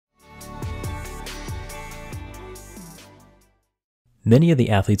Many of the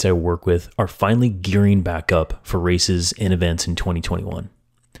athletes I work with are finally gearing back up for races and events in 2021.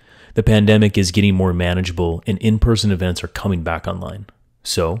 The pandemic is getting more manageable and in-person events are coming back online.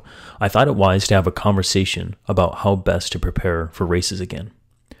 So I thought it wise to have a conversation about how best to prepare for races again.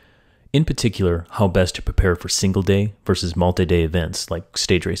 In particular, how best to prepare for single day versus multi-day events like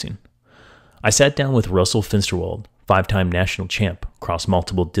stage racing. I sat down with Russell Finsterwald, 5-time national champ across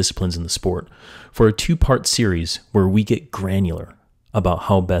multiple disciplines in the sport, for a 2-part series where we get granular about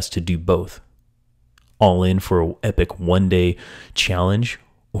how best to do both. All in for an epic one-day challenge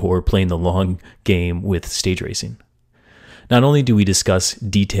or playing the long game with stage racing. Not only do we discuss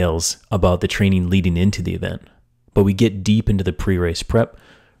details about the training leading into the event, but we get deep into the pre-race prep,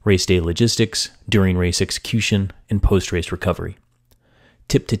 race day logistics, during race execution, and post-race recovery.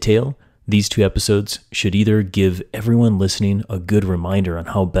 Tip to tail, these 2 episodes should either give everyone listening a good reminder on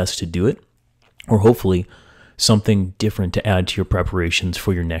how best to do it, or hopefully something different to add to your preparations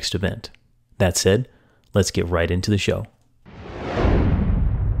for your next event. That said, let's get right into the show.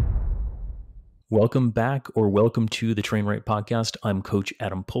 Welcome back, or welcome to the Train Right podcast. I'm Coach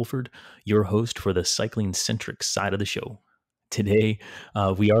Adam Pulford, your host for the cycling-centric side of the show. Today,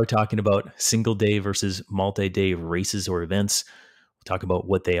 we are talking about single day versus multi-day races or events. We'll talk about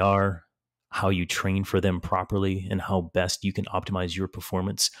what they are, how you train for them properly, and how best you can optimize your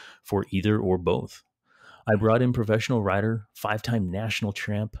performance for either or both. I brought in professional rider, 5-time national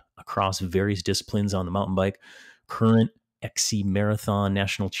champ across various disciplines on the mountain bike, current XC Marathon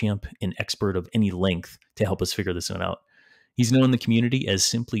national champ, and expert of any length to help us figure this one out. He's known in the community as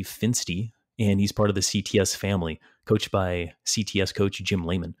simply Finsty, and he's part of the CTS family, coached by CTS coach Jim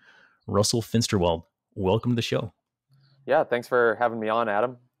Lehman. Russell Finsterwald, welcome to the show. Yeah, thanks for having me on,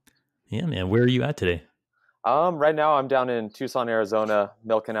 Adam. Yeah, man. Where are you at today? Right now I'm down in Tucson, Arizona,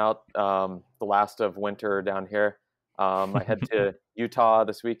 milking out the last of winter down here. I head to Utah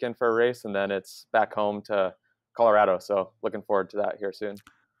this weekend for a race, and then it's back home to Colorado. So looking forward to that here soon.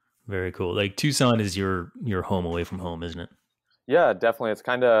 Very cool. Like Tucson is your home away from home, isn't it? Yeah, definitely. It's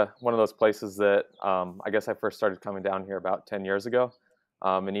kind of one of those places that I guess I first started coming down here about 10 years ago.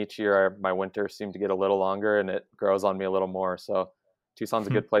 And each year my winters seem to get a little longer and it grows on me a little more. So Tucson's a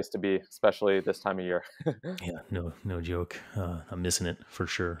good place to be, especially this time of year. Yeah, no joke. I'm missing it for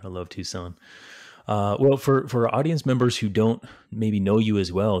sure. I love Tucson. Well, for our audience members who don't maybe know you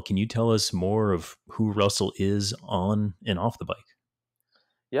as well, can you tell us more of who Russell is on and off the bike?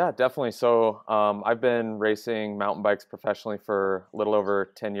 Yeah, definitely. So I've been racing mountain bikes professionally for a little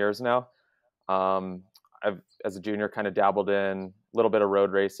over 10 years now. I've, as a junior, kind of dabbled in a little bit of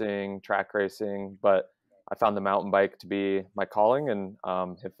road racing, track racing, but I found the mountain bike to be my calling and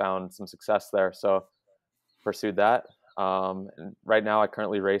have found some success there. So pursued that. And right now I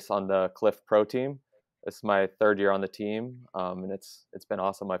currently race on the Cliff Pro team. This is my 3rd year on the team. And it's been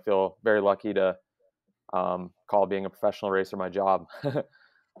awesome. I feel very lucky to call being a professional racer my job.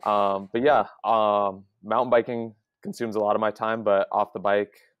 But yeah, mountain biking consumes a lot of my time, but off the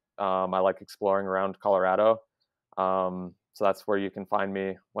bike, I like exploring around Colorado. So that's where you can find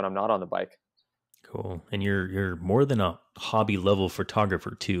me when I'm not on the bike. Cool. And you're more than a hobby level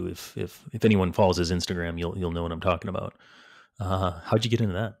photographer too. If anyone follows his Instagram, you'll know what I'm talking about. How'd you get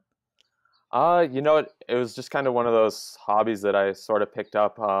into that? It was just kind of one of those hobbies that I sort of picked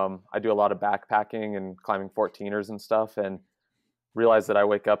up. I do a lot of backpacking and climbing 14ers and stuff, and realized that I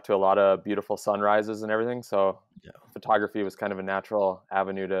wake up to a lot of beautiful sunrises and everything. So yeah, photography was kind of a natural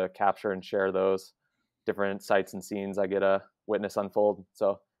avenue to capture and share those different sights and scenes I get to witness unfold.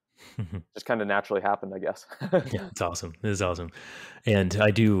 So just kind of naturally happened, I guess. Yeah, it's awesome. This is awesome. And I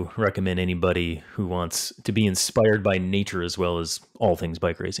do recommend anybody who wants to be inspired by nature as well as all things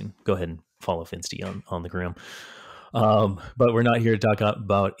bike racing, go ahead and follow Finsty on the gram. But we're not here to talk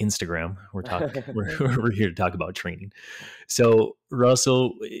about Instagram. We're here to talk about training. So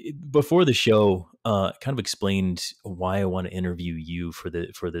Russell, before the show, kind of explained why I want to interview you for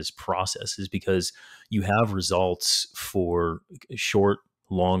this process is because you have results for short,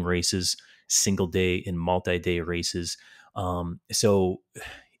 long races, single day and multi-day races. So,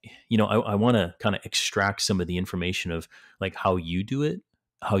 I want to kind of extract some of the information of like how you do it,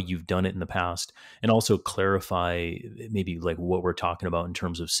 how you've done it in the past, and also clarify maybe like what we're talking about in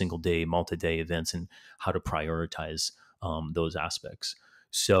terms of single day, multi-day events and how to prioritize those aspects.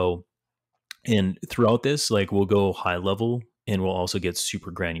 So, and throughout this, like we'll go high level and we'll also get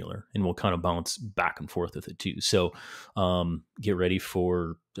super granular and we'll kind of bounce back and forth with it too. So get ready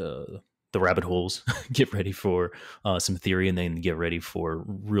for the rabbit holes, get ready for some theory, and then get ready for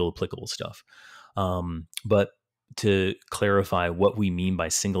real applicable stuff. But to clarify what we mean by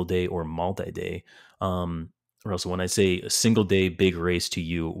single day or multi-day, Russell, when I say a single day big race to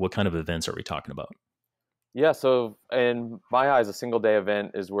you, what kind of events are we talking about? Yeah, so in my eyes, a single day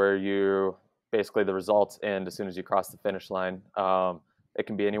event is where you basically the results end as soon as you cross the finish line. It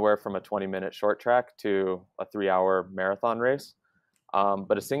can be anywhere from a 20-minute short track to a 3-hour marathon race.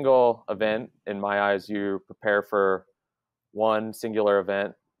 But a single event, in my eyes, you prepare for one singular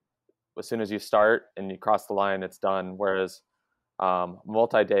event. As soon as you start and you cross the line, it's done. Whereas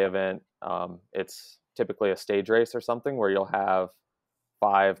multi-day event, it's typically a stage race or something where you'll have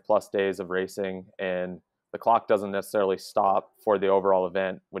 5+ days of racing, and the clock doesn't necessarily stop for the overall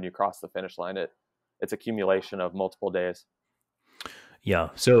event when you cross the finish line. It's accumulation of multiple days. Yeah.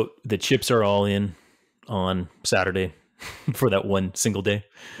 So the chips are all in on Saturday for that one single day.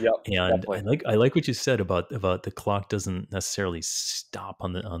 Yep, And definitely. I like what you said about the clock doesn't necessarily stop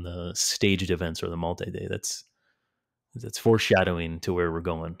on the staged events or the multi day. That's foreshadowing to where we're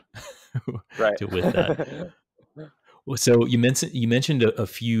going Right. with that. Well, so you mentioned a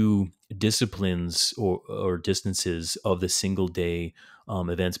few disciplines or distances of the single day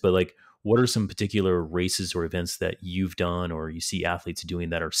events, but like, what are some particular races or events that you've done or you see athletes doing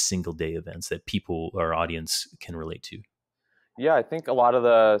that are single day events that people, our audience, can relate to? Yeah, I think a lot of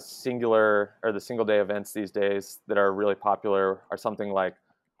the singular or the single day events these days that are really popular are something like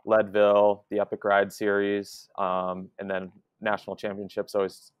Leadville, the Epic Ride Series, and then national championships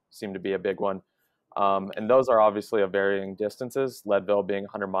always seem to be a big one. And those are obviously of varying distances, Leadville being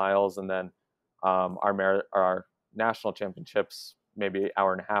 100 miles, and then our national championships, maybe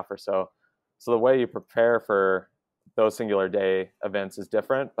hour and a half or so. So the way you prepare for those singular day events is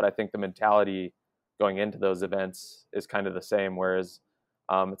different, but I think the mentality going into those events is kind of the same. Whereas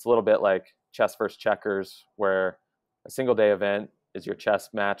it's a little bit like chess versus checkers, where a single day event is your chess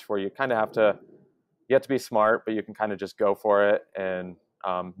match, where you have to be smart, but you can kind of just go for it and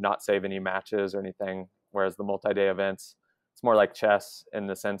not save any matches or anything. Whereas the multi-day events, it's more like chess in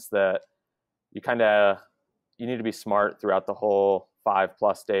the sense that you need to be smart throughout the whole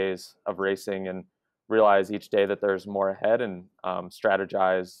 5+ days of racing and realize each day that there's more ahead and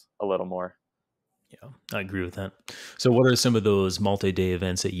strategize a little more. Yeah, I agree with that. So, what are some of those multi-day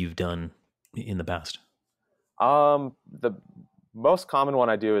events that you've done in the past? The most common one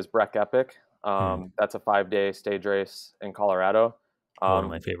I do is Breck Epic. Hmm. That's a 5-day stage race in Colorado. One of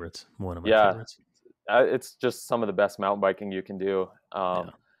my Um, favorites. One of my yeah, favorites. it's just some of the best mountain biking you can do.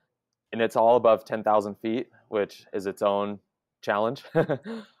 Yeah. And it's all above 10,000 feet, which is its own challenge. Yeah.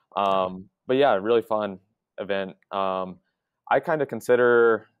 But yeah, really fun event. I kind of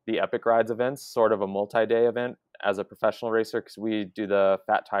consider the Epic Rides events sort of a multi-day event as a professional racer because we do the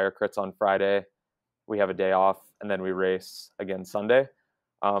fat tire crits on Friday. We have a day off, and then we race again Sunday.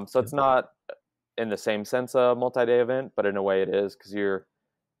 So Yep. it's not in the same sense a multi-day event, but in a way it is because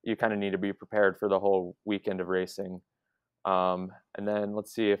you kind of need to be prepared for the whole weekend of racing. And then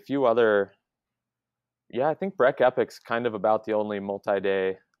let's see a few other. Yeah, I think Breck Epic's kind of about the only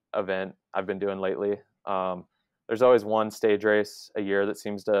multi-day event I've been doing lately. There's always one stage race a year that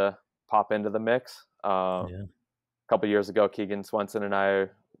seems to pop into the mix. Yeah. A couple years ago, Keegan Swenson and I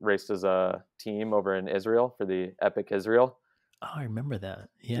raced as a team over in Israel for the Epic Israel. Oh, I remember that.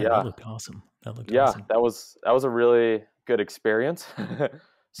 Yeah, that Yeah, looked awesome. That looked yeah, awesome. that was a really good experience.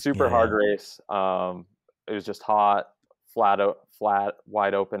 Super Yeah, hard yeah. race. It was just hot, flat,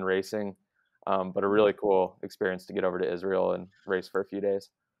 wide open racing, but a really cool experience to get over to Israel and race for a few days.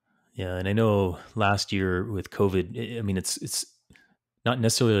 Yeah, and I know last year with COVID, I mean, it's not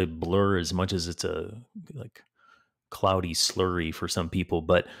necessarily a blur as much as it's a like cloudy slurry for some people.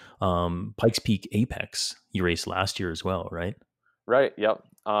 But Pikes Peak Apex, you raced last year as well, right? Right. Yep.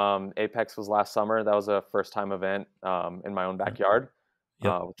 Apex was last summer. That was a first time event in my own Yeah. backyard,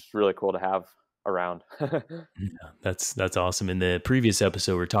 Yep. which is really cool to have around. Yeah, that's awesome. In the previous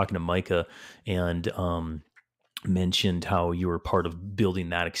episode, we are talking to Micah and mentioned how you were part of building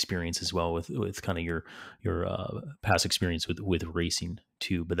that experience as well with kind of your past experience with racing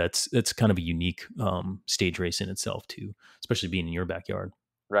too. But that's kind of a unique stage race in itself too, especially being in your backyard.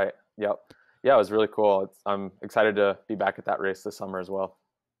 Right. Yep. Yeah, it was really cool. I'm excited to be back at that race this summer as well.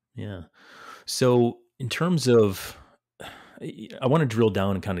 Yeah. So in terms of I want to drill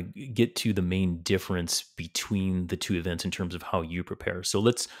down and kind of get to the main difference between the two events in terms of how you prepare. So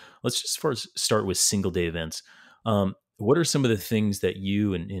let's just first start with single day events. What are some of the things that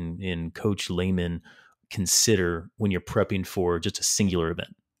you and Coach Lehman consider when you're prepping for just a singular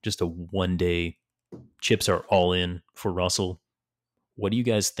event, just a 1 day? Chips are all in for Russell. What are you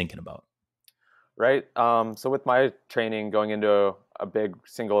guys thinking about? Right. So with my training going into a big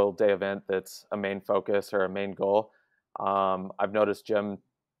single day event that's a main focus or a main goal, I've noticed Jim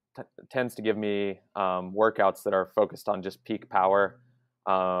tends to give me workouts that are focused on just peak power,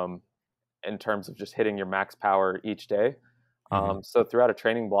 um, in terms of just hitting your max power each day. Hmm. So throughout a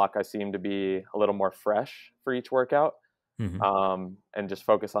training block, I seem to be a little more fresh for each workout, Hmm. and just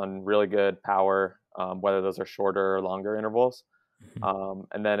focus on really good power, whether those are shorter or longer intervals. Hmm.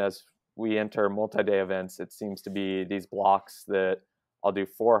 And then as we enter multi-day events, it seems to be these blocks that I'll do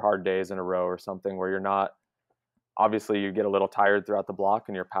 4 hard days in a row or something, where you're not, obviously you get a little tired throughout the block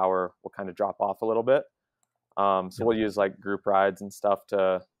and your power will kind of drop off a little bit. So Yep. we'll use like group rides and stuff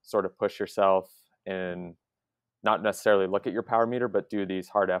to sort of push yourself and not necessarily look at your power meter, but do these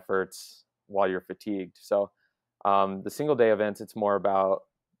hard efforts while you're fatigued. So the single day events, it's more about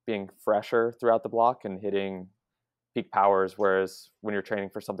being fresher throughout the block and hitting peak powers. Whereas when you're training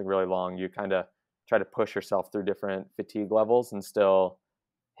for something really long, you kind of try to push yourself through different fatigue levels and still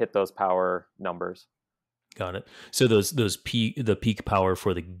hit those power numbers. Got it. So the peak power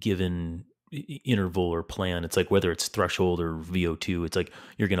for the given interval or plan, it's like whether it's threshold or VO2, it's like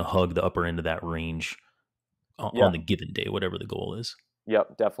you're going to hug the upper end of that range on Yeah. the given day, whatever the goal is.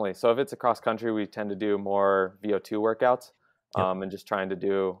 Yep, definitely. So if it's a cross country, we tend to do more VO2 workouts, Yep. and just trying to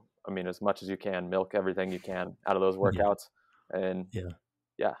do, I mean, as much as you can, milk everything you can out of those Yeah. workouts. And Yeah.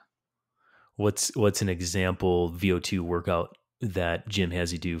 yeah, What's an example VO2 workout that Jim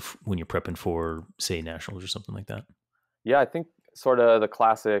has you do when you're prepping for, say, nationals or something like that? yeah, I think sort of the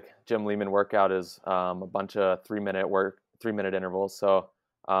classic Jim Lehman workout is a bunch of 3 minute intervals. So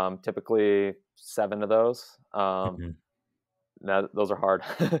typically 7 of those. Hmm. Now those are hard,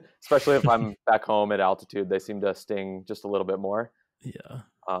 especially if I'm back home at altitude. They seem to sting just a little bit more. Yeah.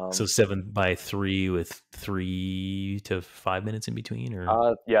 So Um, 7 by 3 with 3 to 5 minutes in between,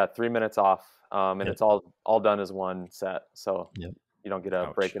 or yeah, 3 minutes off, and yep, it's all done as one set, so yep. you don't get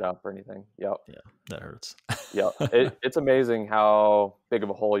to break Ouch. it up or anything. Yep, Yeah, that hurts. yep. It's amazing how big of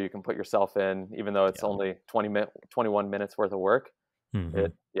a hole you can put yourself in, even though it's Yeah. only 21 minutes worth of work. Hmm.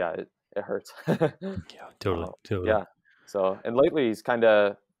 It hurts. Yeah, totally, totally. Yeah. So, and lately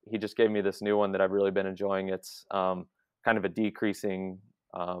he just gave me this new one that I've really been enjoying. It's kind of a decreasing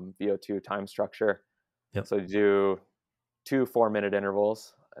VO2 time structure. Yep. So you do 2 4-minute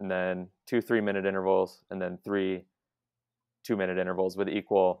intervals, and then 2 3-minute intervals, and then 3 2-minute intervals with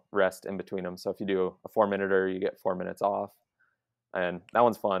equal rest in between them. So if you do a 4 minuter, you get 4 minutes off, and that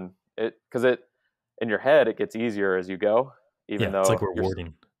one's fun. It in your head it gets easier as you go, even Yeah, it's like though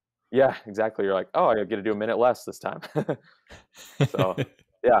rewarding. yeah, exactly. You're like, oh, I get to do a minute less this time. So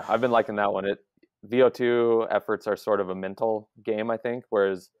yeah, I've been liking that one. VO2 efforts are sort of a mental game, I think,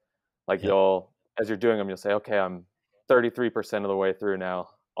 whereas like Yep. as you're doing them, you'll say, okay, I'm 33% of the way through now,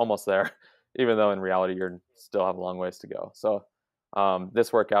 almost there, even though in reality you're still have a long ways to go. So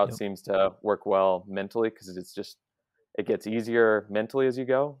this workout Yep. seems to work well mentally, because it gets easier mentally as you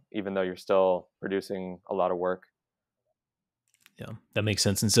go, even though you're still producing a lot of work. Yeah, that makes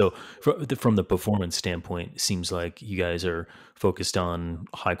sense. And so, from the performance standpoint, it seems like you guys are focused on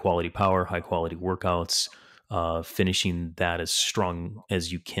high quality power, high quality workouts, finishing that as strong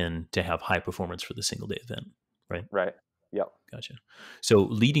as you can to have high performance for the single day event, right? Right. Yep. Gotcha. So,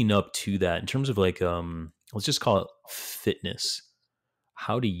 leading up to that, in terms of like, let's just call it fitness,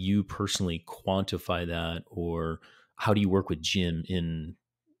 how do you personally quantify that, or how do you work with Jim in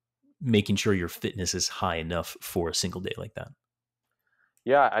making sure your fitness is high enough for a single day like that?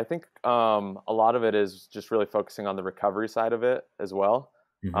 Yeah, I think a lot of it is just really focusing on the recovery side of it as well.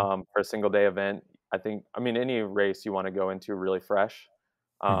 Hmm. For a single day event, I mean, any race you want to go into really fresh.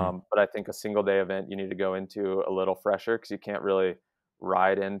 Hmm. But I think a single day event, you need to go into a little fresher, because you can't really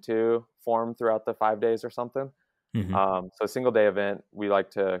ride into form throughout the 5 days or something. Hmm. So a single day event, we like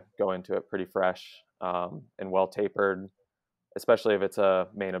to go into it pretty fresh, and well tapered, especially if it's a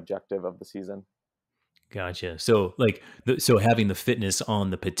main objective of the season. Gotcha. So like so having the fitness on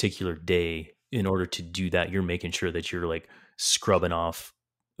the particular day, in order to do that, you're making sure that you're like scrubbing off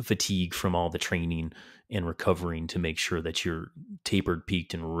fatigue from all the training and recovering to make sure that you're tapered,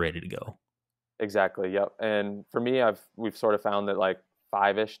 peaked, and ready to go. Exactly. Yep. And for me, we've sort of found that like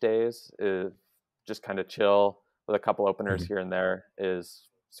 5-ish days is just kind of chill with a couple openers Mhm. here and there is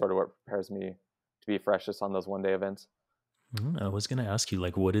sort of what prepares me to be freshest on those 1 day events. I was going to ask you,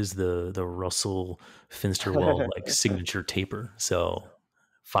 like, what is the Russell Finsterwald like signature taper? So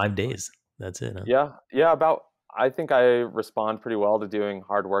 5 days, that's it, huh? Yeah. Yeah. I think I respond pretty well to doing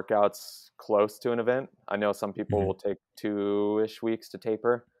hard workouts close to an event. I know some people Hmm. will take 2-ish weeks to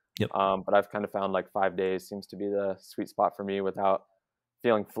taper. Yep. But I've kind of found like 5 days seems to be the sweet spot for me, without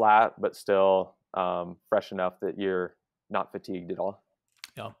feeling flat, but still fresh enough that you're not fatigued at all.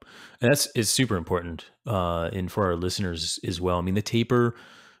 Yeah, and that's is super important, and for our listeners as well. I mean, the taper.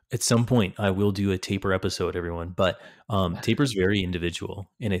 At some point, I will do a taper episode, everyone. But taper is very individual,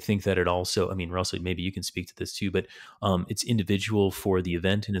 and I think that it also, I mean, Russell, maybe you can speak to this too, but it's individual for the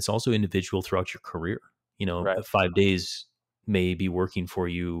event, and it's also individual throughout your career. Right. 5 days may be working for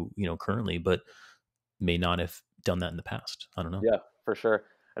you, currently, but may not have done that in the past. I don't know. Yeah, for sure.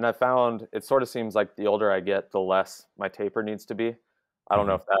 And I found it sort of seems like the older I get, the less my taper needs to be. I don't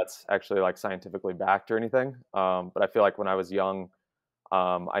know Hmm. if that's actually like scientifically backed or anything, but I feel like when I was young,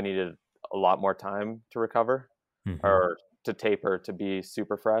 I needed a lot more time to recover Hmm. or to taper to be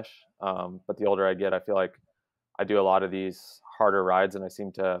super fresh. But the older I get, I feel like I do a lot of these harder rides and I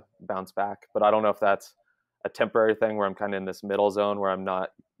seem to bounce back. But I don't know if that's a temporary thing where I'm kind of in this middle zone where I'm not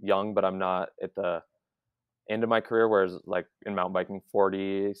young, but I'm not at the end of my career. Whereas like in mountain biking,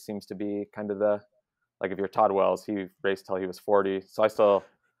 40 seems to be kind of the, like if you're Todd Wells, he raced till he was 40. So I'm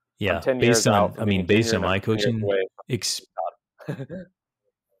Yeah, 10 years out I from being a mean, based junior on and I'm my 10 years coaching, away ex- from Todd.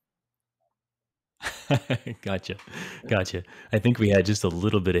 Gotcha. Gotcha. I think we had just a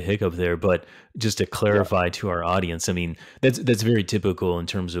little bit of hiccup there, but just to Yeah. clarify to our audience, I mean, that's very typical in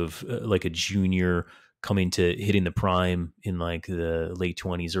terms of like a junior coming to hitting the prime in like the late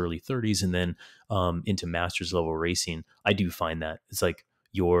 20s, early 30s, and then into master's level racing. I do find that it's like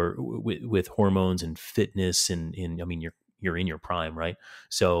with hormones and fitness and I mean, you're in your prime, right?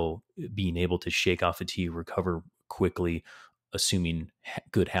 So being able to shake off fatigue, recover quickly, assuming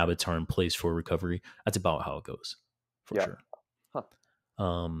good habits are in place for recovery, that's about how it goes for Yeah. sure. Huh.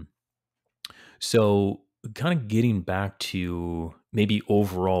 Um, so kind of getting back to maybe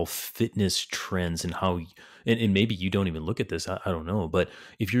overall fitness trends and how, and maybe you don't even look at this, I don't know, but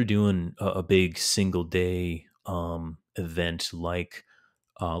if you're doing a big single day event like,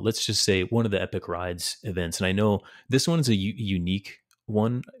 let's just say one of the Epic Rides events, and I know this one's a unique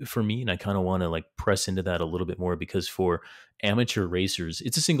one for me, and I kind of want to like press into that a little bit more because for amateur racers,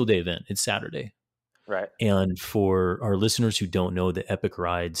 it's a single day event. It's Saturday, Right. and for our listeners who don't know the Epic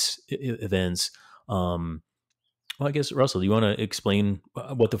Rides events, um, well, I guess Russell, do you want to explain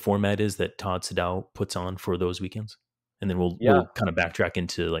what the format is that Todd Sadao puts on for those weekends, and then we'll Yeah. kind of backtrack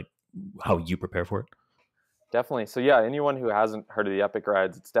into like how you prepare for it. Definitely. So yeah, anyone who hasn't heard of the Epic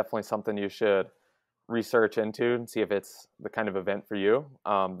Rides, it's definitely something you should research into and see if it's the kind of event for you.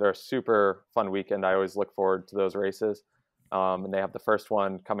 They're a super fun weekend. I always look forward to those races. And they have the first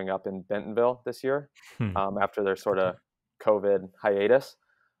one coming up in Bentonville this year Hmm. after their sort Good of time. COVID hiatus.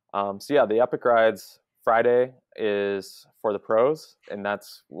 So yeah, the Epic Rides Friday is for the pros, and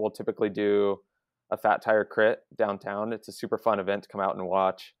we'll typically do a fat tire crit downtown. It's a super fun event to come out and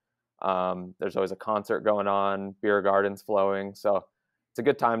watch. There's always a concert going on, beer gardens flowing. So it's a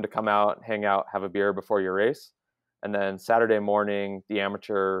good time to come out, hang out, have a beer before your race. And then Saturday morning, the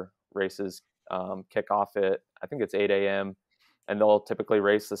amateur races kick off at, I think it's 8 a.m. And they'll typically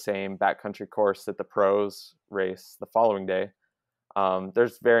race the same backcountry course that the pros race the following day.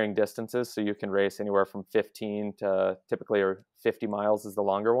 There's varying distances, so you can race anywhere from 15 to typically or 50 miles is the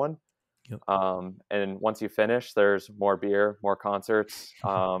longer one. Yep. And once you finish, there's more beer, more concerts,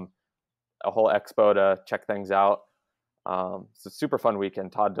 a whole expo to check things out. It's a super fun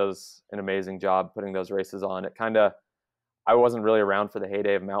weekend. Todd does an amazing job putting those races on. I wasn't really around for the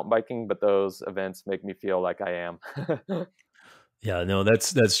heyday of mountain biking, but those events make me feel like I am. Yeah, no,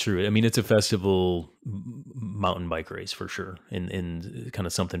 that's true. I mean, it's a festival mountain bike race for sure, and kind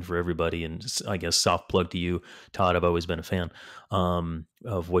of something for everybody. And I guess soft plug to you, Todd. I've always been a fan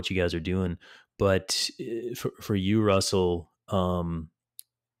of what you guys are doing. But for you, Russell,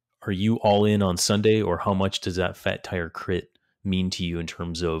 are you all in on Sunday, or how much does that fat tire crit mean to you in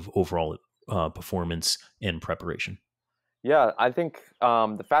terms of overall performance and preparation? Yeah, I think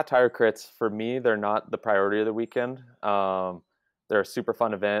the fat tire crits for me, they're not the priority of the weekend. They're a super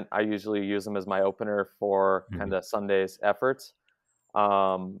fun event. I usually use them as my opener for Mhm. kind of Sunday's efforts.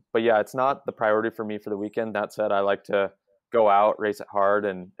 But yeah, it's not the priority for me for the weekend. That said, I like to go out, race it hard,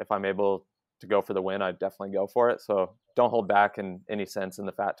 and if I'm able to go for the win, I definitely go for it. So don't hold back in any sense in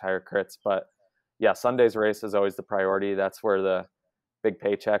the fat tire crits. But yeah, Sunday's race is always the priority. That's where the big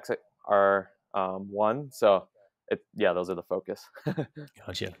paychecks are won. So yeah, those are the focus.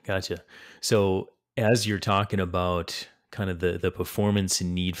 Gotcha, gotcha. So as you're talking about kind of the performance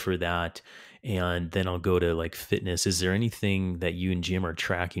and need for that, and then I'll go to like fitness. Is there anything that you and Jim are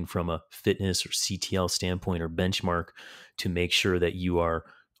tracking from a fitness or CTL standpoint or benchmark to make sure that you are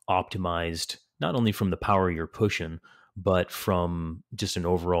optimized, not only from the power you're pushing, but from just an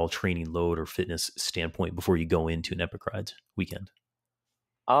overall training load or fitness standpoint before you go into an Epic Rides weekend?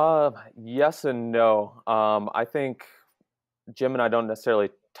 Yes and no. I think Jim and I don't necessarily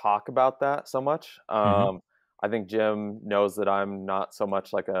talk about that so much. Hmm. I think Jim knows that I'm not so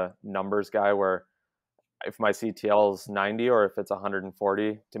much like a numbers guy where if my CTL is 90 or if it's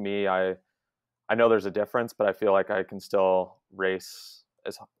 140, to me, I know there's a difference, but I feel like I can still race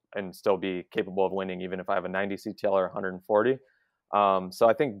and still be capable of winning, even if I have a 90 CTL or 140. So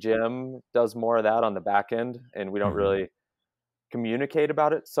I think Jim does more of that on the back end, and we don't Mm-hmm. really communicate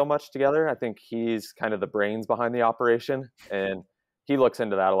about it so much together. I think he's kind of the brains behind the operation, and he looks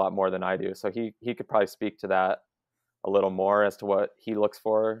into that a lot more than I do. So he could probably speak to that a little more as to what he looks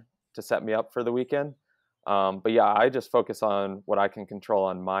for to set me up for the weekend. But yeah, I just focus on what I can control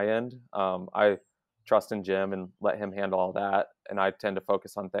on my end. I trust in Jim and let him handle all that. And I tend to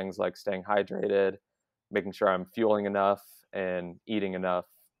focus on things like staying hydrated, making sure I'm fueling enough and eating enough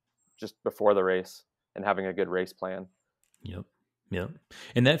just before the race and having a good race plan. Yep. Yep.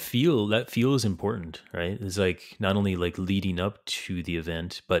 And that feel is important, right? It's like not only like leading up to the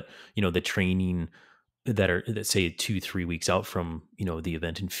event, but the training that say 2-3 weeks out from the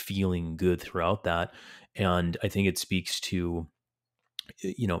event and feeling good throughout that. And I think it speaks to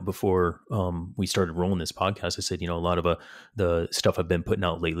before we started rolling this podcast, I said a lot of the stuff I've been putting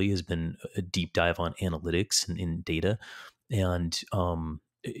out lately has been a deep dive on analytics and in data, and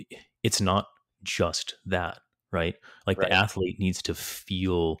it's not just that, right? Like the Right. athlete needs to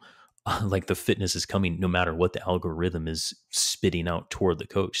feel like the fitness is coming no matter what the algorithm is spitting out toward the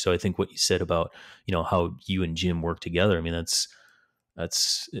coach. So I think what you said about how you and Jim work together, I mean it's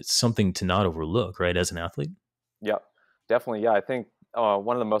something to not overlook, right, as an athlete. Yep. Definitely. Yeah. I think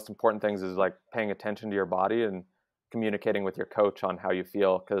one of the most important things is like paying attention to your body and communicating with your coach on how you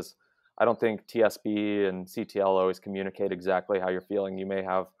feel. Because I don't think TSB and CTL always communicate exactly how you're feeling. You may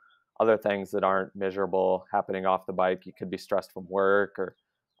have other things that aren't measurable happening off the bike. You could be stressed from work or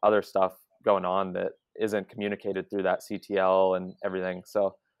other stuff going on that isn't communicated through that CTL and everything.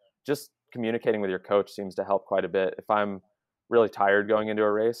 So just communicating with your coach seems to help quite a bit. If I'm really tired going into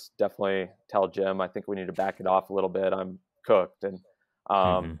a race, definitely tell Jim, I think we need to back it off a little bit. I'm cooked. And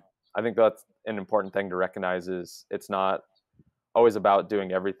Hmm. I think that's an important thing to recognize is it's not always about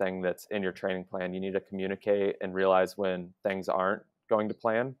doing everything that's in your training plan. You need to communicate and realize when things aren't going to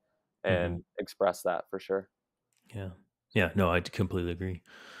plan Hmm. and express that for sure. Yeah. Yeah. No, I completely agree.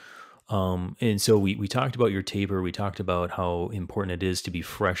 And so we talked about your taper. We talked about how important it is to be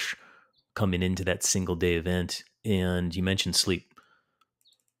fresh coming into that single day event. And you mentioned sleep.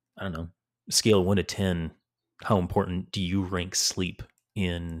 I don't know, scale of 1 to 10. How important do you rank sleep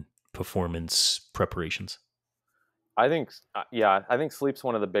in performance preparations? I think, yeah, I think sleep's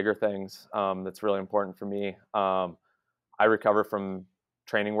one of the bigger things that's really important for me. I recover from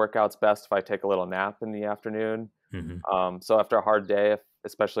training workouts best if I take a little nap in the afternoon. Hmm. So after a hard day,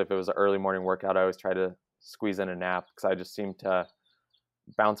 especially if it was an early morning workout, I always try to squeeze in a nap because I just seem to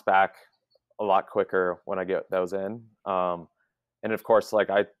bounce back a lot quicker when I get those in. And of course, like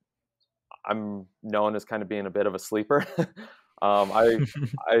I'm known as kind of being a bit of a sleeper. I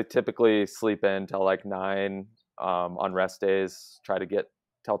typically sleep in till like 9 on rest days. Try to get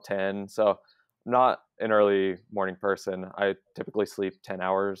till 10. So I'm not an early morning person. I typically sleep 10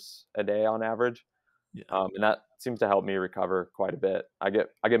 hours a day on average, Yeah. and that seems to help me recover quite a bit. I get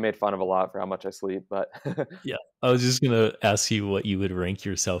made fun of a lot for how much I sleep, but Yeah. I was just going to ask you what you would rank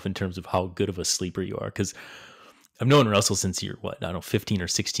yourself in terms of how good of a sleeper you are. Because I've known Russell since you're, what, I don't know, 15 or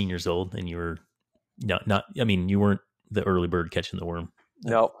 16 years old. And you were I mean, you weren't the early bird catching the worm.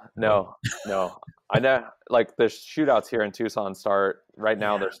 no, But no, no. I know, like the shootouts here in Tucson start right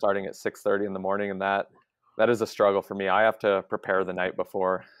now. yeah. They're starting at 6:30 in the morning, and that is a struggle for me. I have to prepare the night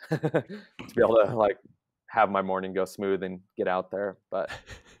before to be able to like have my morning go smooth and get out there. But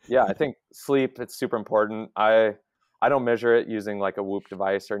yeah, I think sleep, it's super important. I don't measure it using like a Whoop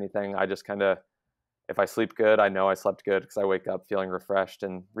device or anything. I just kind of, if I sleep good, I know I slept good because I wake up feeling refreshed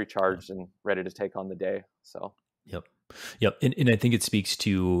and Yeah. recharged and ready to take on the day. So Yep. Yep. And I think it speaks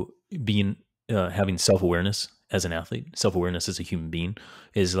to being, having self awareness as an athlete, self awareness as a human being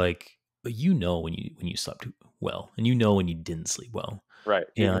is like, when you slept well and when you didn't sleep well. right,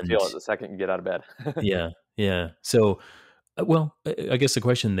 you can And feel it the second you get out of bed. yeah, yeah. So, well, I guess the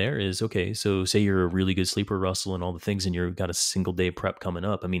question there is, okay, so say you're a really good sleeper, Russell, and all the things, and you've got a single day prep coming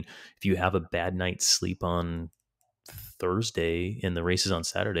up. I mean, if you have a bad night's sleep on Thursday and the race is on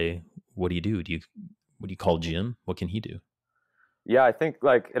Saturday, what do you do? What do you call Jim? What can he do? Yeah, I think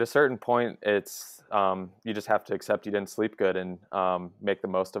like at a certain point, it's you just have to accept you didn't sleep good and make the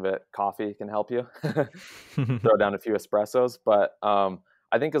most of it. Coffee can help you. Throw down a few espressos, but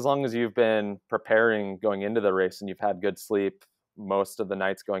I think as long as you've been preparing going into the race and you've had good sleep most of the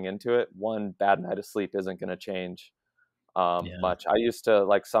nights going into it, one bad night of sleep isn't going to change Yeah. much. I used to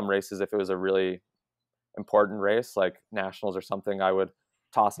like some races if it was a really important race like nationals or something, I would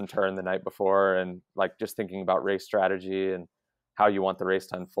toss and turn the night before, and like just thinking about race strategy and how you want the race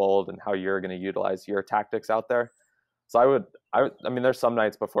to unfold and how you're going to utilize your tactics out there. So I mean, there's some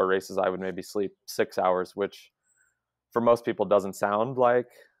nights before races I would maybe sleep 6 hours, which for most people doesn't sound like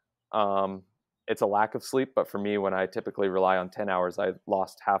it's a lack of sleep. But for me, when I typically rely on 10 hours, I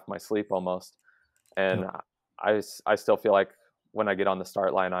lost half my sleep almost. And Yep. I still feel like when I get on the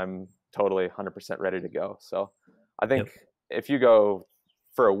start line, I'm totally 100% ready to go. So I think Yep. if you go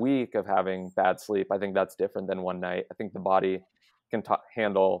for a week of having bad sleep, I think that's different than one night. I think the body can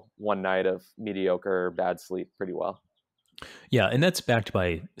handle one night of mediocre bad sleep pretty well. Yeah, and that's backed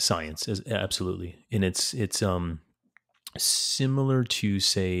by science, absolutely, and it's similar to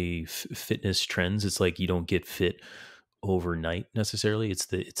say fitness trends. It's like you don't get fit overnight necessarily. It's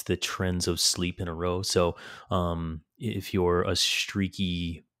the trends of sleep in a row. So if you're a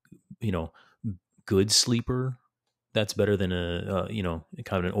streaky, you know, good sleeper, that's better than a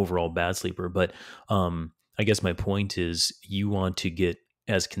kind of an overall bad sleeper. But I guess my point is you want to get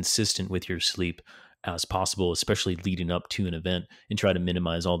as consistent with your sleep as possible, especially leading up to an event, and try to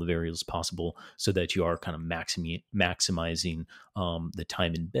minimize all the variables possible so that you are kind of maximizing the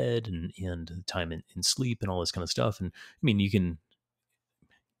time in bed and the time in sleep and all this kind of stuff. And I mean, you can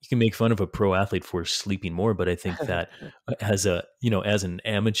make fun of a pro athlete for sleeping more, but I think that as a, as an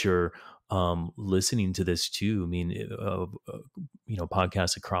amateur, listening to this too, I mean,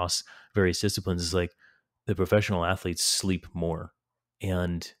 podcasts across various disciplines is like the professional athletes sleep more,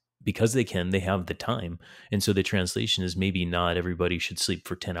 and because they have the time. And so the translation is maybe not everybody should sleep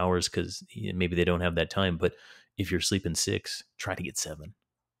for 10 hours because maybe they don't have that time. But if you're sleeping 6, try to get 7.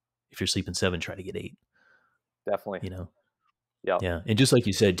 If you're sleeping 7, try to get 8, Definitely. you know? Yep. Yeah, and just like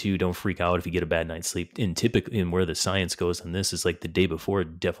you said too, don't freak out if you get a bad night's sleep. And typically, and where the science goes on this is like the day before,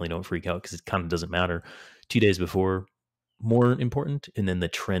 definitely don't freak out because it kind of doesn't matter. 2 days before, more important, and then the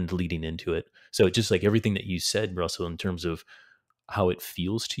trend leading into it. So just like everything that you said, Russell, in terms of how it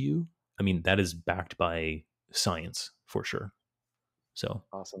feels to you, I mean, that is backed by science for sure. So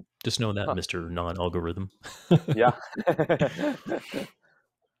Awesome. just know that, Huh. Mr. Non-algorithm. Yeah.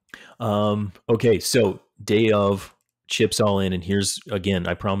 Okay, so day of, chips all in, and here's again,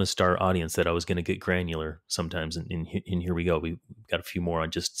 I promised our audience that I was going to get granular sometimes, and here we go. We've got a few more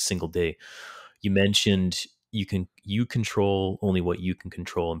on just single day. You mentioned you control only what you can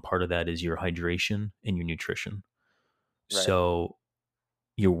control, and part of that is your hydration and your nutrition. Right. So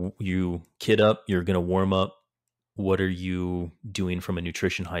you kit up, you're going to warm up. What are you doing from a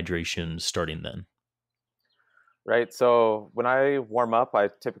nutrition hydration starting then? Right. So when I warm up, I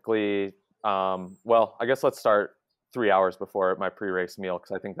typically, well, I guess let's start 3 hours before my pre-race meal,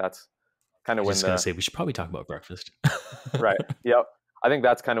 because I think that's kind I of was when just going to the say we should probably talk about breakfast. right. Yep. I think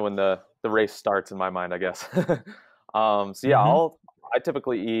that's kind of when the race starts in my mind, I guess. So yeah, Hmm. I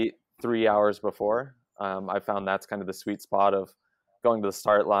typically eat 3 hours before. I found that's kind of the sweet spot of going to the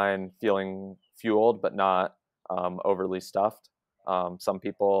start line feeling fueled but not overly stuffed. Some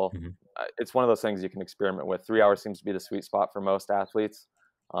people, Hmm. it's one of those things you can experiment with. 3 hours seems to be the sweet spot for most athletes,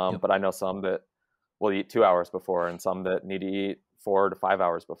 Yep. but I know some that will eat 2 hours before, and some that need to eat 4 to 5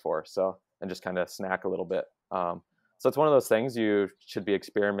 hours before. So, and just kind of snack a little bit. So it's one of those things you should be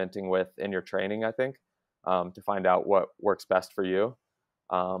experimenting with in your training, I think, to find out what works best for you.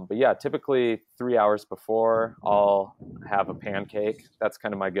 But yeah, typically 3 hours before, I'll have a pancake. That's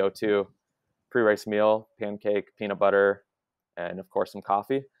kind of my go-to pre-race meal: pancake, peanut butter, and of course some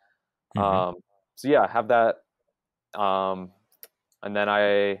coffee. Hmm. So yeah, have that, um, and then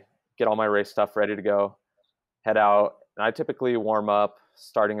I get all my race stuff ready to go, head out, and I typically warm up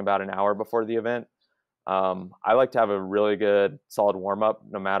starting about an hour before the event. I like to have a really good solid warm up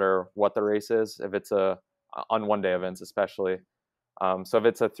no matter what the race is. If it's a on one day events especially, so if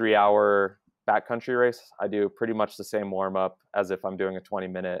it's a 3 hour backcountry race, I do pretty much the same warm up as if I'm doing a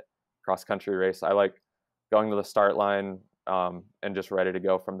 20-minute cross country race. I like going to the start line and just ready to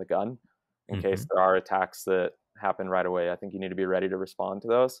go from the gun in Hmm. case there are attacks that happen right away. I think you need to be ready to respond to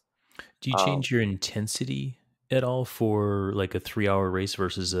those. Do you Um, change your intensity at all for like a 3-hour race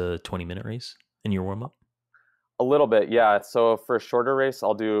versus a 20-minute race in your warm up? A little bit, yeah. So for a shorter race,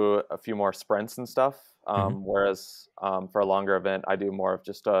 I'll do a few more sprints and stuff. Hmm. Whereas for a longer event, I do more of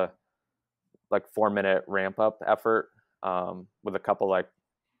just a like 4 minute ramp up effort with a couple like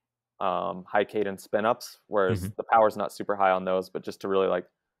high cadence spin ups. Whereas Hmm. the power's not super high on those, but just to really like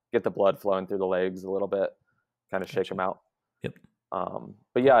get the blood flowing through the legs a little bit, kind of shake Gotcha. them out. Yep.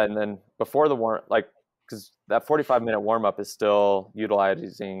 But yeah, and then before the warm, like, because that 45-minute warm up is still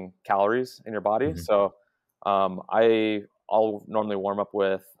utilizing calories in your body. Hmm. So I I'll normally warm up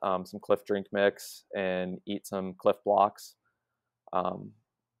with some Cliff drink mix and eat some Cliff blocks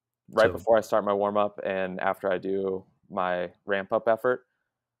right So before I start my warm up and after I do my ramp up effort.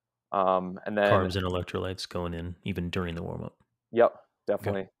 And then, carbs and electrolytes going in even during the warm up. yep, Okay.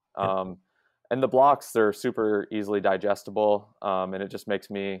 definitely. Yep. And the blocks, they're super easily digestible. And it just makes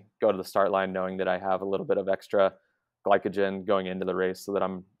me go to the start line knowing that I have a little bit of extra glycogen going into the race so that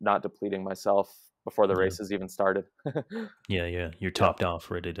I'm not depleting myself before the Yeah. race has even started. Yeah. Yeah. You're Yeah, topped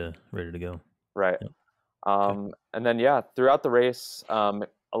off, ready to go. right. Yep. Okay. And then, yeah, throughout the race,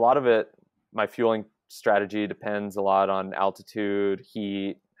 a lot of it, my fueling strategy depends a lot on altitude,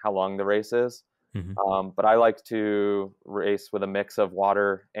 heat, how long the race is. Hmm. But I like to race with a mix of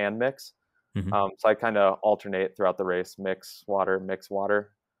water and mix. Hmm. So I kind of alternate throughout the race, mix water, mix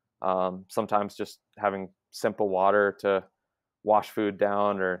water. Sometimes just having simple water to wash food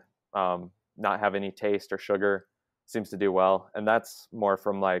down or not have any taste or sugar seems to do well. And that's more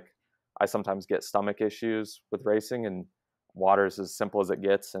from like, I sometimes get stomach issues with racing, and water is as simple as it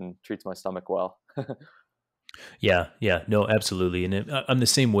gets and treats my stomach well. Yeah, yeah, no, absolutely, and I'm the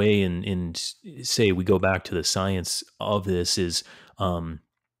same way. And say we go back to the science of this is,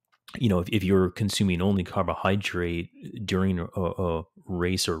 if you're consuming only carbohydrate during a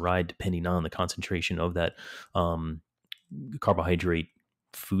race or ride, depending on the concentration of that um, carbohydrate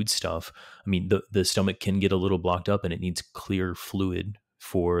food stuff, I mean, the stomach can get a little blocked up, and it needs clear fluid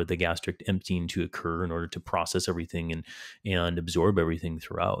for the gastric emptying to occur in order to process everything and absorb everything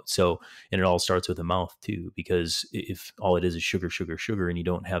throughout. So, and it all starts with the mouth too, because if all it is sugar, sugar, sugar, and you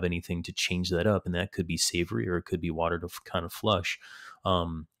don't have anything to change that up, and that could be savory or it could be water to kind of flush.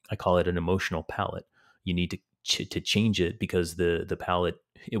 I call it an emotional palate. You need to change it because the palate,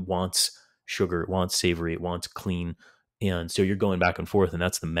 it wants sugar, it wants savory, it wants clean, and so you're going back and forth, and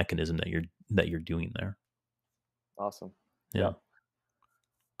that's the mechanism that you're doing there. Awesome. Yeah, Yeah.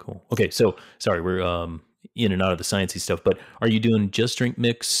 cool. Okay, so sorry, we're in and out of the sciencey stuff, but are you doing just drink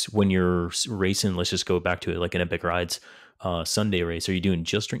mix when you're racing? Let's just go back to it, like an Epic Rides Sunday race. Are you doing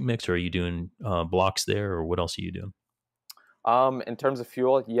just drink mix, or are you doing blocks there, or what else are you doing? In terms of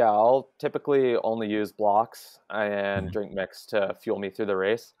fuel, yeah, I'll typically only use blocks and Hmm. drink mix to fuel me through the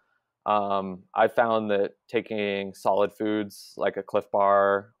race. I found that taking solid foods like a Cliff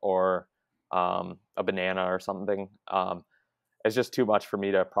Bar or a banana or something is just too much for me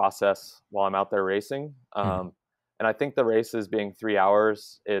to process while I'm out there racing. Hmm. And I think the races being 3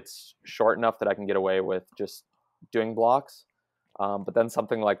 hours, it's short enough that I can get away with just doing blocks. But then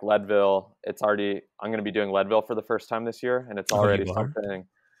something like Leadville, I'm going to be doing Leadville for the first time this year. And it's Oh, already you are? something,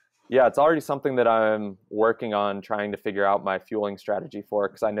 yeah, it's already something that I'm working on trying to figure out my fueling strategy for.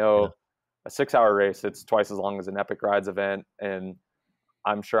 Cause I Yeah. know a 6 hour race, it's twice as long as an Epic Rides event. And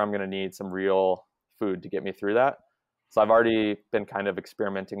I'm sure I'm going to need some real food to get me through that. So I've already been kind of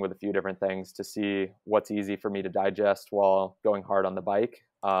experimenting with a few different things to see what's easy for me to digest while going hard on the bike,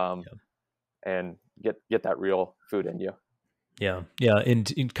 Yeah. and get that real food in you. Yeah. Yeah.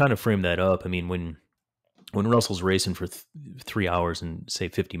 And kind of frame that up. I mean, when Russell's racing for 3 hours and say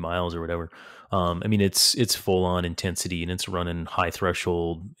 50 miles or whatever, I mean, it's full on intensity, and it's running high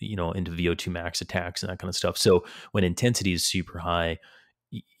threshold, into VO2 max attacks and that kind of stuff. So when intensity is super high,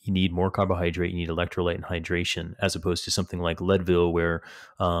 you need more carbohydrate, you need electrolyte and hydration, as opposed to something like Leadville, where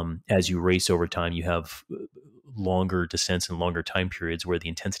as you race over time, you have longer descents and longer time periods where the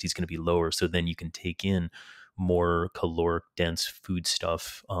intensity is going to be lower. So then you can take in more caloric dense food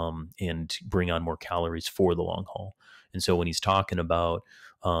stuff, and bring on more calories for the long haul. And so when he's talking about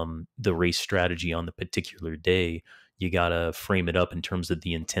the race strategy on the particular day, you got to frame it up in terms of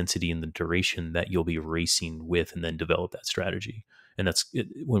the intensity and the duration that you'll be racing with, and then develop that strategy. And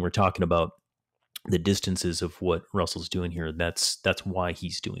when we're talking about the distances of what Russell's doing here, that's why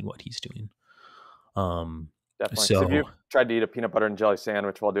he's doing what he's doing. Um, Definitely. Because if so you tried to eat a peanut butter and jelly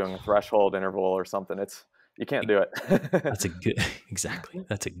sandwich while doing a threshold interval or something, you can't do it. that's a good exactly.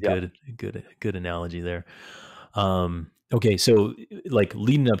 That's a Yeah, good analogy there. Okay, so like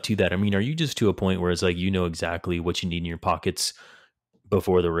leading up to that, I mean, are you just to a point where it's like exactly what you need in your pockets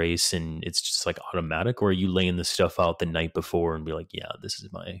before the race, and it's just like automatic, or are you laying the stuff out the night before and be like, yeah, this is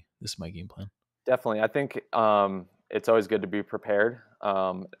my game plan? definitely. I think it's always good to be prepared.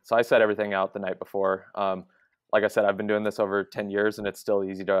 So I set everything out the night before. Like I said, I've been doing this over 10 years, and it's still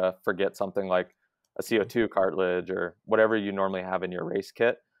easy to forget something like a CO2 cartridge or whatever you normally have in your race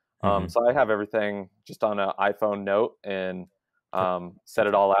kit. Hmm. So I have everything just on an iPhone note and Yep. set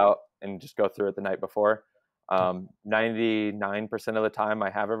it all out and just go through it the night before. Yep. 99% of the time I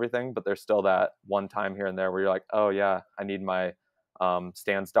have everything, but there's still that one time here and there where you're like, oh yeah, I need my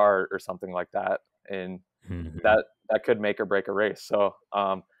Stan's dart or something like that. And Hmm. that that could make or break a race. So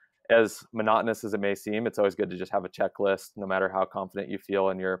as monotonous as it may seem, it's always good to just have a checklist, no matter how confident you feel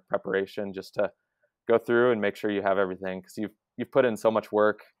in your preparation, just to go through and make sure you have everything, because you've put in so much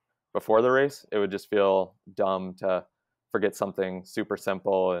work before the race. It would just feel dumb to forget something super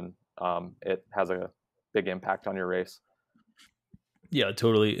simple, and it has a big impact on your race. Yeah,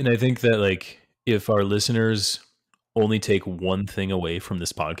 totally. And I think that like if our listeners only take one thing away from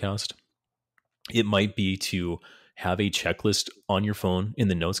this podcast, it might be to have a checklist on your phone in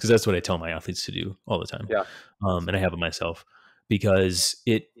the notes, because that's what I tell my athletes to do all the time. Yeah. And I have it myself, because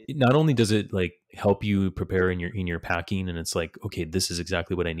it not only does it like help you prepare in your packing, and it's like, okay, this is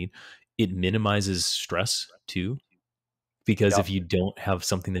exactly what I need. It minimizes stress too, because if you don't have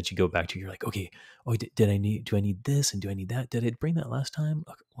something that you go back to, you're like, okay, oh, do I need this, and do I need that? Did I bring that last time?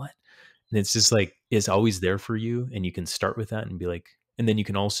 Okay, what? And it's just like, it's always there for you, and you can start with that and be like, and then you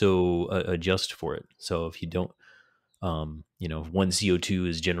can also adjust for it. So if you don't, if one CO2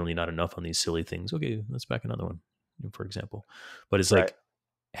 is generally not enough on these silly things, okay, let's back another one, for example. But it's like,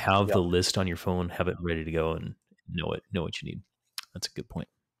 have the list on your phone, have it ready to go, and know what you need. That's a good point.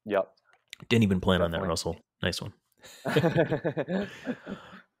 Yep. Didn't even plan on that, Russell. Nice one.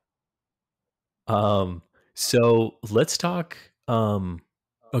 So let's talk.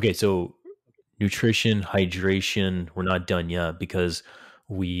 Okay, so nutrition, hydration. We're not done yet, because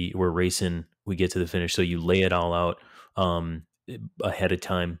we're racing. We get to the finish, so you lay it all out ahead of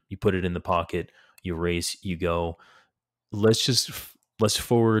time. You put it in the pocket. You race. You go. Let's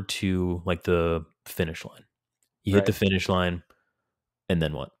forward to like the finish line. You hit the finish line, and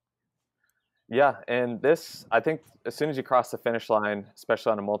then what? Yeah, and this, I think, as soon as you cross the finish line,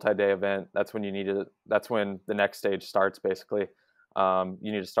 especially on a multi-day event, that's when that's when the next stage starts. Basically,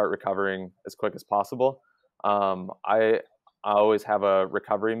 you need to start recovering as quick as possible. I always have a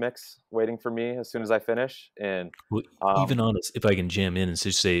recovery mix waiting for me as soon as I finish. And even honest, if I can jam in and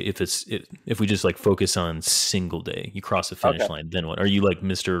just say, if we just like focus on single day, you cross the finish line, then what? Are you like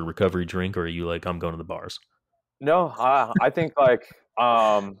Mr. Recovery Drink, or are you like, I'm going to the bars? No, I think like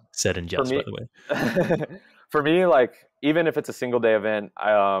said in jest, by the way. For me, like, even if it's a single day event,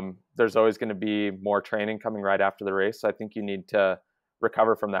 there's always going to be more training coming right after the race. So I think you need to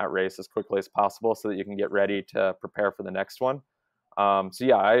recover from that race as quickly as possible so that you can get ready to prepare for the next one. So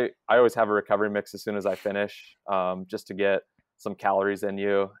yeah, I always have a recovery mix as soon as I finish, just to get some calories in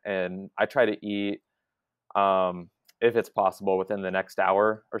you. And I try to eat, if it's possible, within the next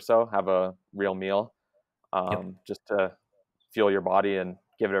hour or so, have a real meal, just to fuel your body and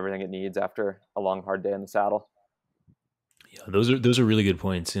give it everything it needs after a long, hard day in the saddle. Yeah, those are really good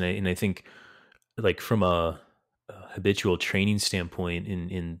points, and I think, like, from a habitual training standpoint,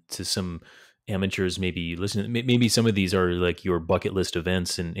 into some amateurs maybe listen, maybe some of these are like your bucket list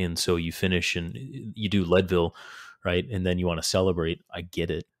events, and so you finish and you do Leadville, right, and then you want to celebrate. I get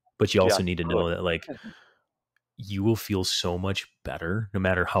it, but you also need to know that, like, you will feel so much better no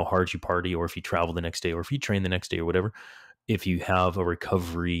matter how hard you party, or if you travel the next day, or if you train the next day, or whatever. If you have a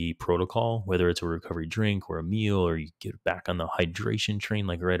recovery protocol, whether it's a recovery drink or a meal, or you get back on the hydration train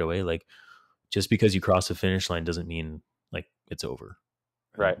like right away, like, just because you cross the finish line doesn't mean like it's over.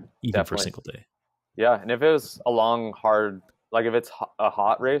 Right. Even Definitely. for a single day. Yeah. And if it was a long, hard, like if it's a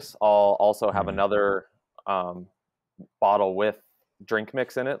hot race, I'll also have another bottle with drink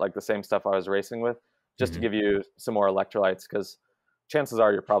mix in it, like the same stuff I was racing with, just to give you some more electrolytes, because chances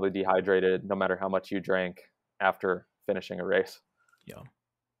are you're probably dehydrated no matter how much you drank after finishing a race. Yeah.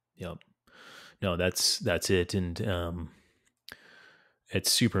 Yep. No, that's it. And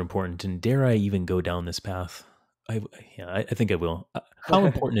it's super important. And dare I even go down this path? I think I will. How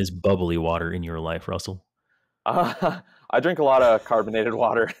important is bubbly water in your life, Russell? I drink a lot of carbonated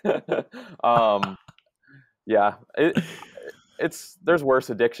water. Yeah, there's worse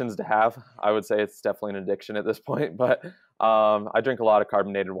addictions to have. I would say it's definitely an addiction at this point, but I drink a lot of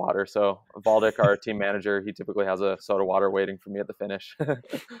carbonated water. So Valdic, our team manager, he typically has a soda water waiting for me at the finish.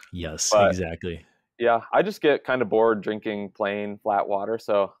 Yes, exactly. Yeah, I just get kind of bored drinking plain flat water.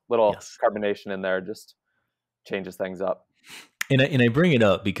 So little carbonation in there just changes things up. And I bring it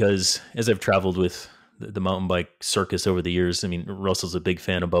up because as I've traveled with the mountain bike circus over the years, I mean, Russell's a big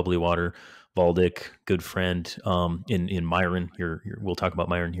fan of bubbly water. Valdic, good friend. In Myron, we'll talk about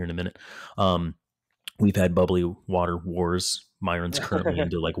Myron here in a minute. We've had bubbly water wars. Myron's currently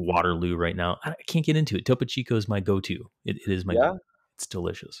into like Waterloo right now. I can't get into it. Topo Chico is my go-to. It is my. Yeah. It's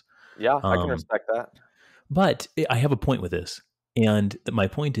delicious. Yeah, I can respect that. But I have a point with this, and my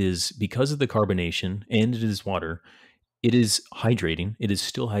point is, because of the carbonation, and it is water, it is hydrating. It is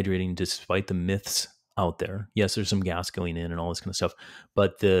still hydrating despite the myths out there. Yes, there's some gas going in and all this kind of stuff,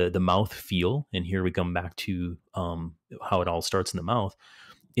 but the mouth feel, and here we come back to how it all starts in the mouth,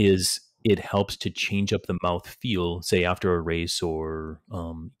 is it helps to change up the mouth feel, say after a race, or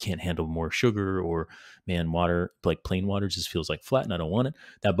can't handle more sugar, or man, water, like plain water just feels like flat and I don't want it.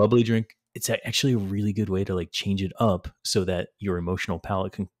 That bubbly drink, it's actually a really good way to like change it up so that your emotional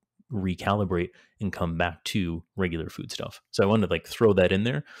palate can recalibrate and come back to regular food stuff. So I wanted to like throw that in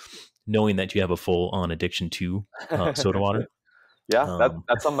there, knowing that you have a full on addiction to soda water. Yeah, Um,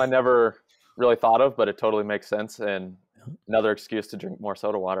 that's something I never really thought of, but it totally makes sense. And another excuse to drink more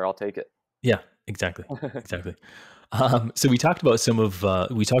soda water. I'll take it. yeah, exactly. Exactly. So we talked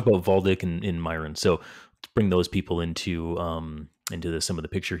about we talked about Valdic and Myron. So let's bring those people into some of the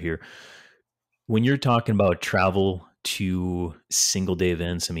picture here. When you're talking about travel to single day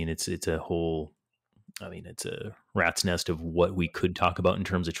events, I mean, it's a whole, I mean, it's a rat's nest of what we could talk about in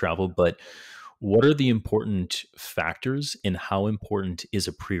terms of travel, but what are the important factors, and how important is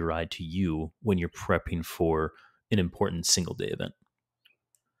a pre-ride to you when you're prepping for an important single day event?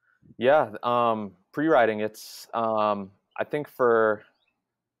 Yeah, pre-riding, it's I think for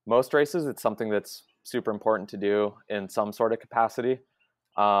most races, it's something that's super important to do in some sort of capacity.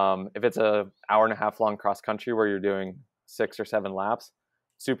 If it's a hour and a half long cross country where you're doing 6 or 7 laps,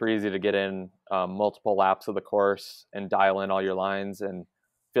 super easy to get in multiple laps of the course and dial in all your lines and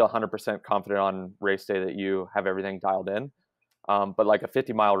feel 100% confident on race day that you have everything dialed in. But like a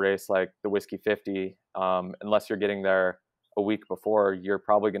 50-mile race, like the Whiskey 50, unless you're getting there a week before, you're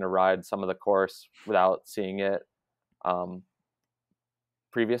probably going to ride some of the course without seeing it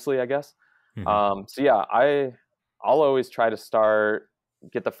previously, I guess. Mm-hmm. So yeah, I'll always try to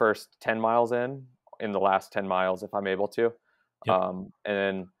get the first 10 miles in the last 10 miles if I'm able to. Yep.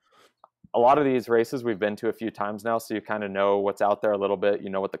 And a lot of these races we've been to a few times now, so you kind of know what's out there a little bit. You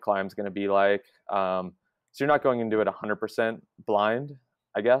know what the climb's going to be like. So you're not going into it 100% blind,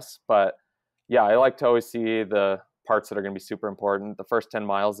 I guess. But yeah, I like to always see the parts that are going to be super important. The first 10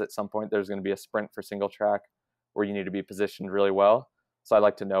 miles, at some point, there's going to be a sprint for single track where you need to be positioned really well. So I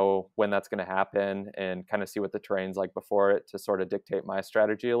like to know when that's going to happen and kind of see what the terrain's like before it to sort of dictate my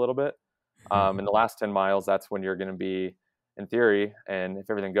strategy a little bit. Mm-hmm. In the last 10 miles, that's when you're going to be, in theory, and if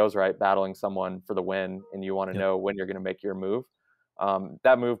everything goes right, battling someone for the win, and you want to Yep. know when you're going to make your move.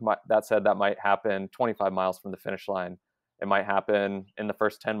 That might happen 25 miles from the finish line. It might happen in the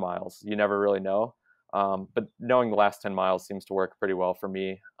first 10 miles. You never really know. But knowing the last 10 miles seems to work pretty well for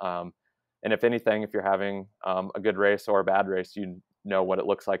me. And if anything, if you're having a good race or a bad race, you know what it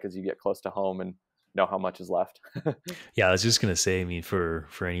looks like as you get close to home and know how much is left. Yeah, I was just gonna say, I mean, for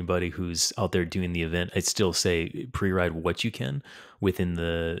anybody who's out there doing the event, I'd still say pre-ride what you can within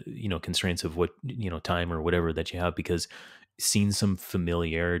the constraints of what time or whatever that you have, because seeing some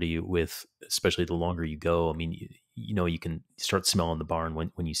familiarity with, especially the longer you go, I mean, you can start smelling the barn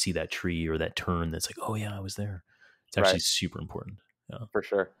when you see that tree or that turn that's like, oh yeah, I was there. It's actually Right. super important. Yeah. For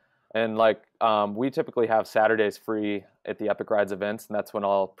sure. And like we typically have Saturdays free at the Epic Rides events, and that's when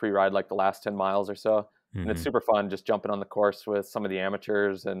I'll pre-ride like the last 10 miles or so. And it's Mm-hmm. super fun just jumping on the course with some of the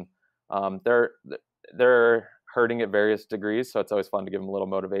amateurs, and they're hurting at various degrees, so it's always fun to give them a little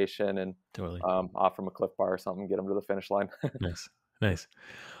motivation and Totally. offer them a Cliff Bar or something, get them to the finish line. Nice. Nice.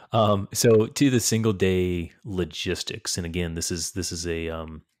 So to the single day logistics, and again, this is a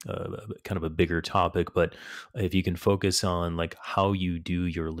kind of a bigger topic, but if you can focus on like how you do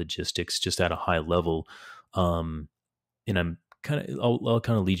your logistics just at a high level, and I'll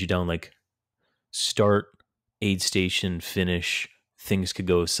kind of lead you down like start, aid station, finish. Things could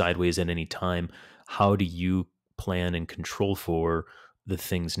go sideways at any time. How do you plan and control for the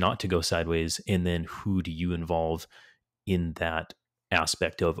things not to go sideways, and then who do you involve in that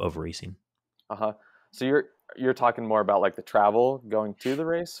aspect of racing? Uh-huh. So you're talking more about like the travel going to the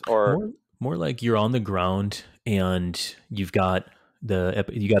race, or More like you're on the ground and you got the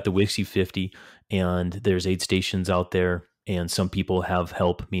Wixie 50, and there's aid stations out there, and some people have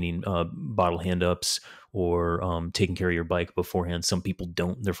help, meaning bottle hand ups or taking care of your bike beforehand. Some people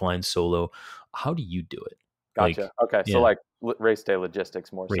don't; they're flying solo. How do you do it? gotcha. Like, Okay, so yeah, like race day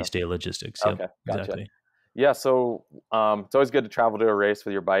logistics more race so. day logistics. Yep, Okay, gotcha. exactly. Yeah, so it's always good to travel to a race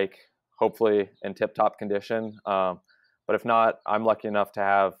with your bike, hopefully in tip-top condition. But if not, I'm lucky enough to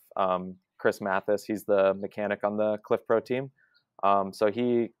have Chris Mathis. He's the mechanic on the Cliff Pro team. So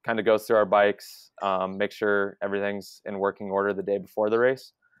he kind of goes through our bikes, make sure everything's in working order the day before the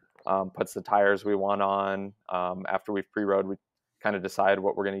race, puts the tires we want on. After we've pre-rode, we kind of decide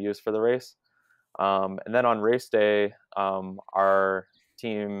what we're going to use for the race. And then on race day, our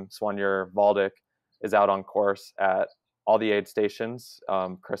team, Swanyer Valdic, is out on course at all the aid stations.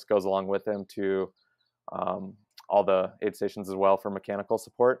 Chris goes along with him to all the aid stations as well for mechanical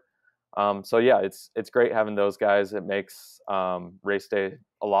support. So yeah, it's great having those guys. It makes race day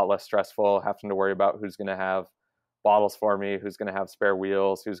a lot less stressful, having to worry about who's going to have bottles for me, who's going to have spare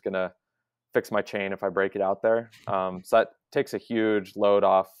wheels, who's going to fix my chain if I break it out there. So that takes a huge load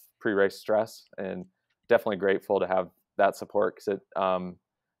off pre-race stress, and definitely grateful to have that support, because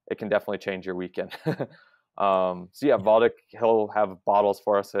it can definitely change your weekend. So yeah, Valdic, he'll have bottles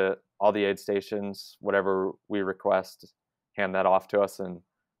for us at all the aid stations, whatever we request, hand that off to us and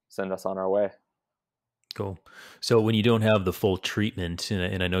send us on our way. Cool. So when you don't have the full treatment,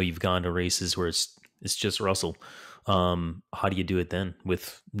 and I know you've gone to races where it's just Russell, how do you do it then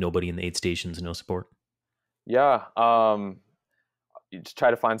with nobody in the aid stations and no support? Yeah, you just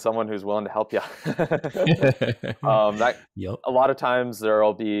try to find someone who's willing to help you. Yep. A lot of times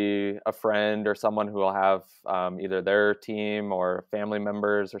there'll be a friend or someone who will have either their team or family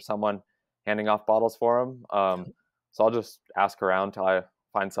members or someone handing off bottles for them. So I'll just ask around till I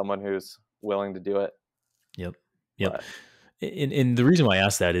find someone who's willing to do it. Yep. But, And the reason why I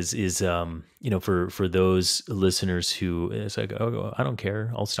ask that is for those listeners who it's like, oh, I don't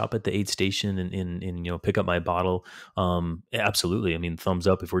care, I'll stop at the aid station and pick up my bottle. Absolutely. I mean, thumbs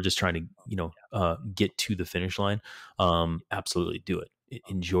up if we're just trying to get to the finish line. Absolutely do it.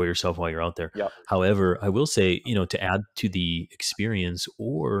 Enjoy yourself while you're out there. yep. However, I will say, to add to the experience,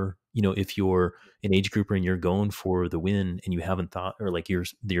 or if you're an age grouper and you're going for the win and you haven't thought, or like you're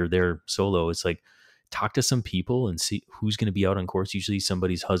there solo, it's like, talk to some people and see who's going to be out on course. Usually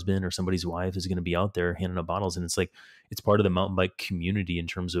somebody's husband or somebody's wife is going to be out there handing out bottles. And it's like, it's part of the mountain bike community in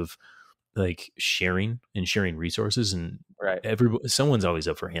terms of like sharing resources, and Right. someone's always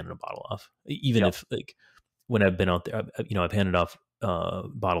up for handing a bottle off. Even Yep. if, like, when I've been out there, I've handed off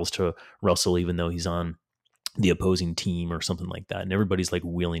bottles to Russell, even though he's on the opposing team or something like that. And everybody's like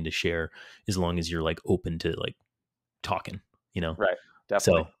willing to share as long as you're like open to like talking, Right.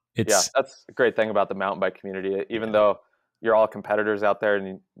 Definitely. So it's, that's a great thing about the mountain bike community. Even though you're all competitors out there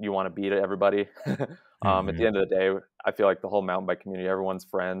and you want to beat everybody, at the end of the day, I feel like the whole mountain bike community, everyone's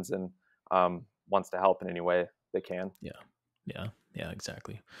friends and wants to help in any way they can. Yeah,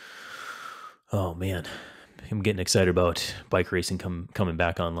 exactly. Oh man, I'm getting excited about bike racing coming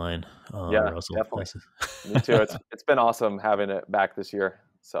back online. Yeah, Russell. definitely. Me too. It's been awesome having it back this year.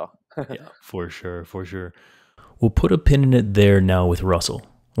 So Yeah, for sure. We'll put a pin in it there now with Russell.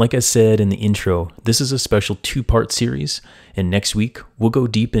 Like I said in the intro, this is a special 2-part series, and next week we'll go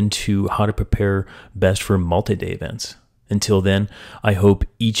deep into how to prepare best for multi-day events. Until then, I hope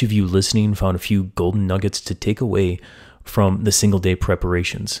each of you listening found a few golden nuggets to take away from the single-day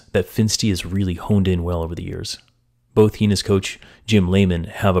preparations that Finsty has really honed in well over the years. Both he and his coach, Jim Lehman,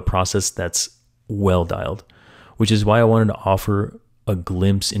 have a process that's well dialed, which is why I wanted to offer a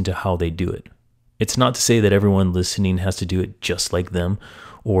glimpse into how they do it. It's not to say that everyone listening has to do it just like them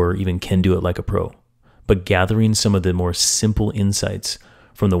or even can do it like a pro, but gathering some of the more simple insights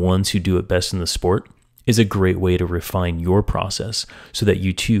from the ones who do it best in the sport is a great way to refine your process so that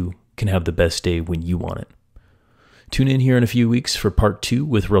you too can have the best day when you want it. Tune in here in a few weeks for part 2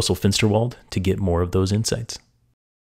 with Russell Finsterwald to get more of those insights.